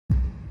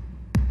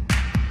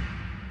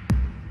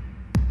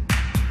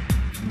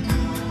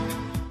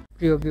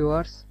প্রিয়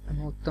ভিউয়ার্স,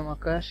 আমি উত্তম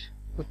আকাশ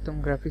উত্তম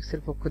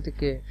গ্রাফিক্সের পক্ষ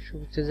থেকে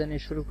শুভেচ্ছা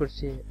জানিয়ে শুরু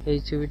করছি। এই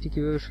ছবিটি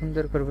কিভাবে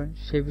সুন্দর করবেন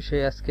সেই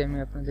বিষয়ে আজকে আমি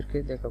আপনাদেরকে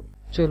দেখাবো।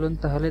 চলুন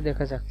তাহলে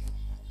দেখা যাক।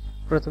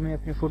 প্রথমে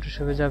আপনি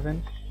ফটোশপে যাবেন,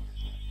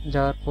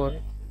 যাওয়ার পর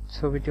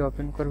ছবিটি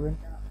ওপেন করবেন।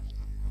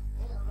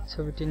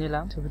 ছবিটি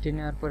নিলাম, ছবিটি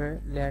নেওয়ার পরে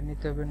লেয়ার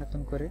নিতে হবে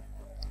নতুন করে।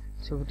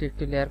 ছবিটি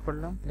একটি লেয়ার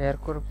করলাম, লেয়ার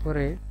করার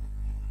পরে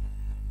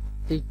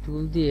এই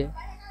টুল দিয়ে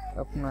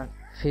আপনার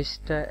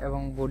ফেসটা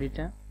এবং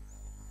বডিটা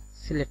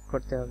সিলেক্ট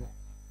করতে হবে।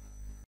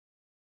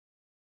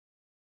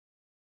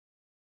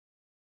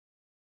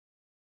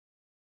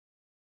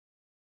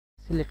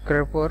 সিলেক্ট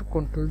করার পর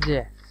কন্ট্রোল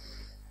জে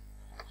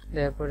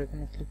দেওয়ার পর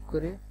এখানে ক্লিক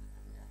করে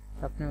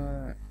আপনি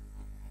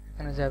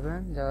এখানে যাবেন,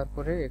 যাওয়ার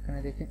পরে এখানে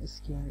দেখেন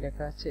স্কিন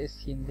লেখা আছে,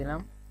 স্কিন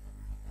দিলাম।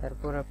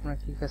 তারপর আপনার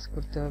কি কাজ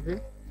করতে হবে,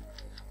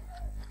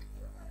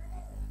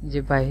 যে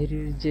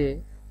বাহিরের যে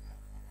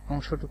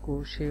অংশটুকু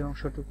সেই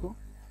অংশটুকু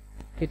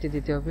কেটে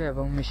দিতে হবে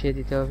এবং মিশিয়ে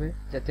দিতে হবে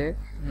যাতে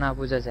না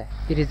বোঝা যায়।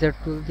 ইরেজার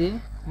টুল দিয়ে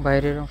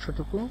বাইরের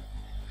অংশটুকু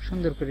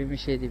সুন্দর করে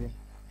মিশিয়ে দিবেন।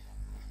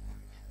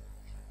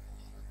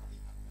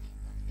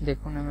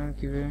 দেখুন আমি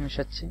কিভাবে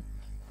মেশাচ্ছি।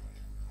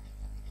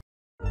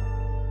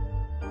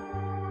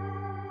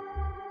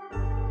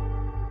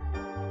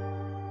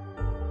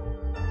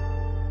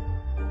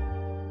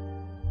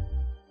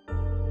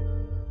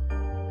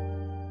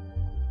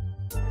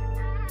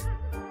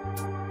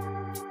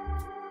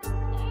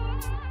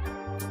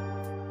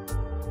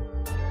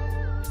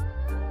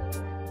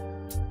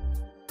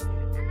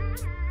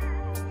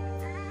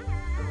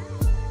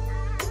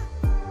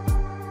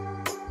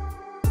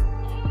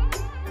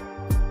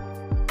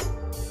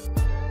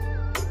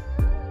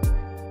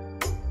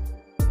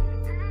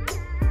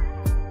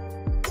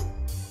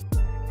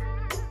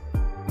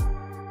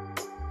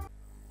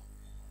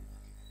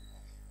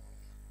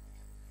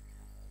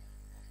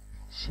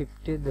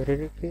 শিফটে ধরে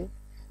রেখে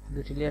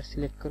দুটি লেয়ার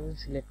সিলেক্ট করবেন।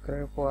 সিলেক্ট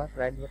করার পর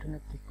রাইট বাটনে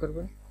ক্লিক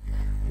করবেন।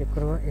 ক্লিক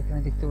করবার এখানে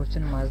দেখতে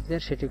পাচ্ছেন মাস্ক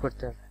লেয়ার, সেটি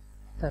করতে হবে।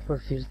 তারপর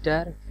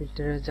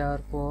ফিল্টারে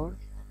যাওয়ার পর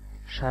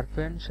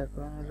শার্পেন,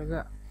 শার্পেনের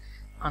জায়গা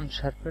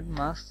আনশার্পেন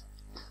মাস্ক।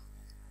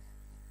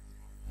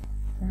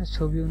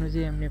 ছবি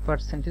অনুযায়ী এমনি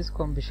পার্সেন্টেজ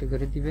কম বেশি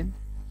করে দিবেন,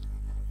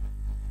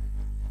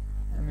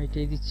 আমি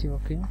এটাই দিচ্ছি,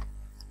 ওকে।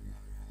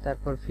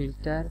 তারপর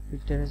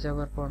ফিল্টারে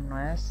যাওয়ার পর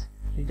নয়েজ,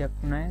 রিডাক্ট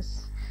নয়েজ,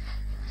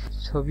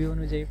 ছবি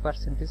অনুযায়ী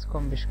পার্সেন্টেজ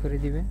কম বেশি করে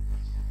দিবেন,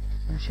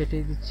 আমি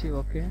সেটাই দিচ্ছি,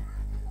 ওকে।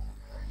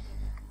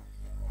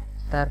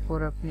 তারপর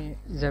আপনি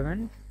যাবেন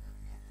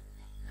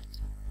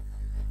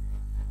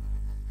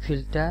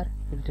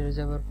ফিল্টারে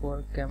যাওয়ার পর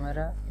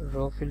ক্যামেরা, র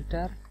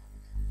ফিল্টার।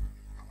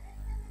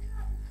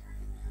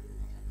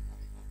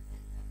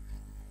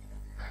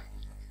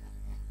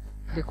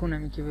 দেখুন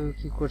আমি কিভাবে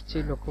কি করছি,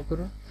 লক্ষ্য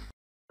করুন।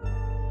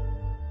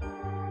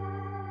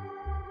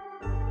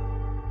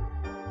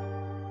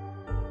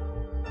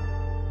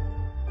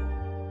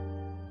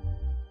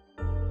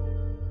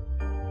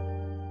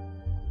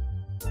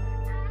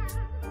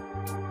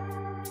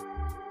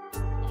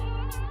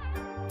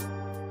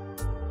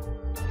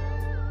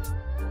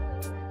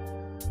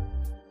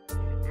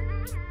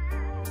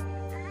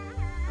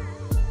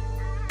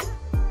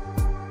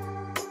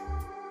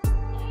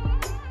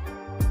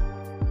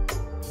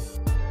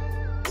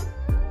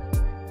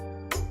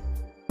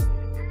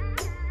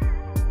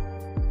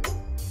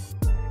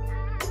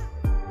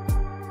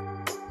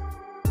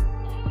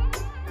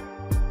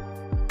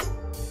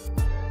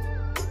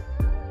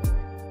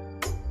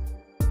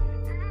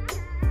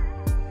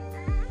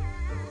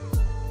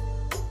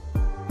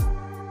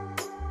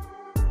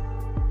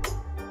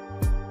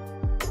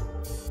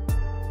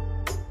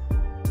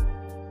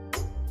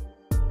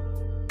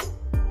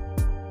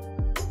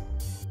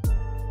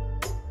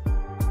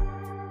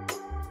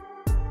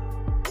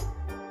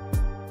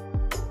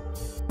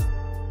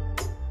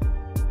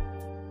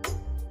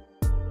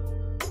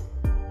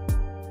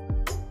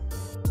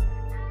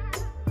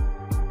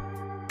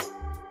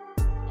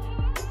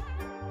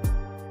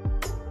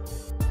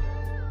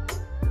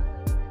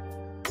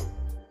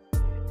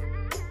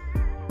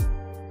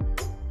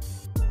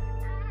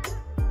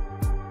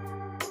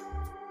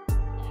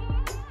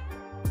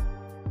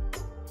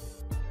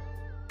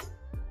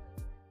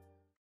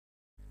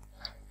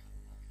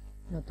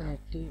 নতুন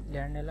একটি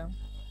লেয়ার নিলাম,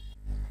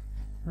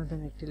 নতুন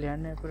একটি লেয়ার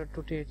নেওয়ার পরে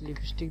টুটে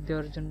লিপস্টিক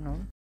দেওয়ার জন্য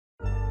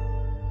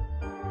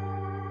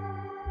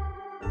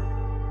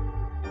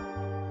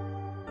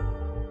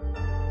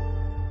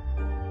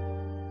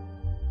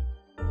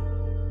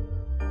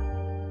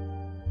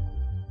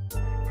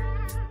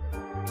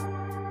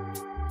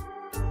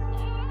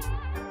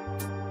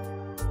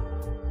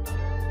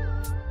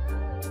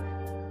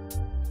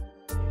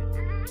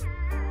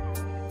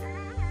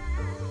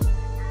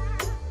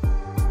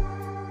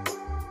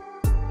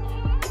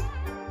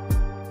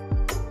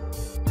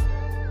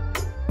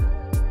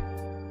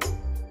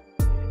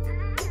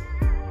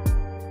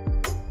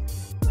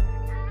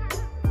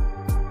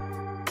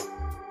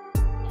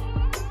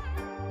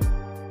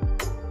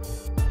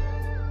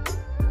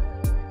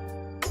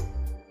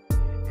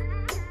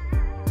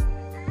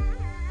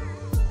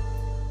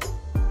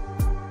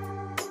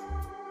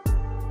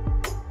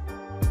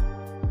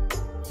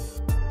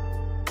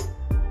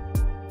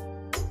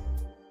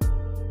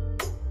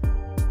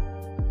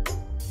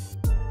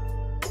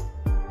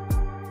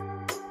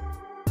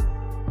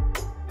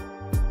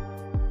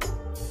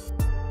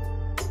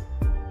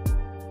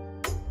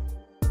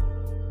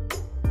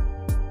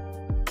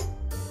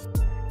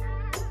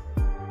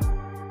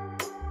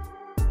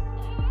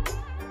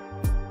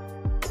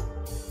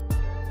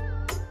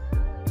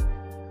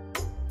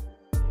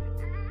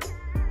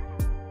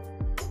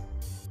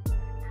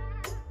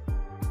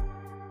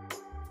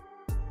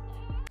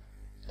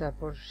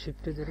তারপর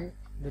শিফটে ধরে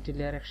দুটি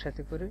লেয়ার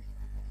একসাথে করে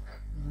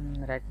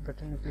রাইট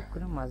বাটনে ক্লিক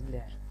করে মাঝ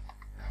লেয়ার।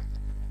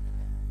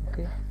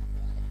 ওকে,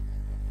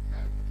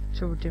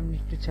 ছবিটি আপনি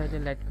একটু চাইলে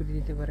লাইট করে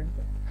দিতে পারেন।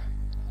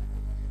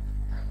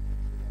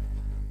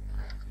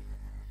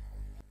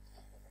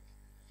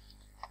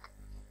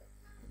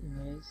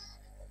 Image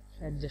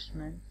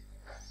adjustment,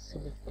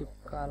 selective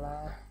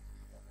colour,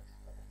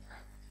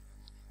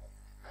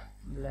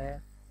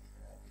 black.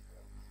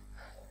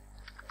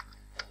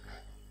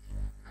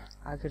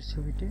 আগের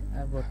ছবিতে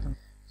আর বর্তমান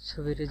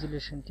ছবির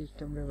রেজুলেশনটি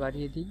একটু আমরা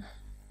বাড়িয়ে দিই।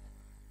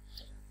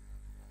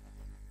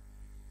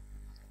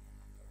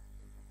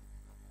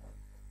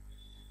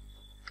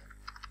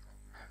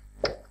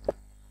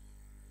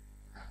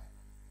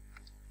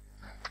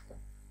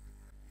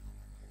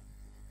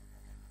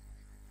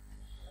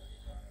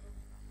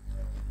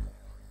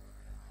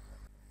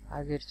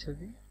 আগের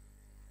ছবি,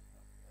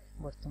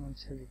 বর্তমান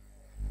ছবি।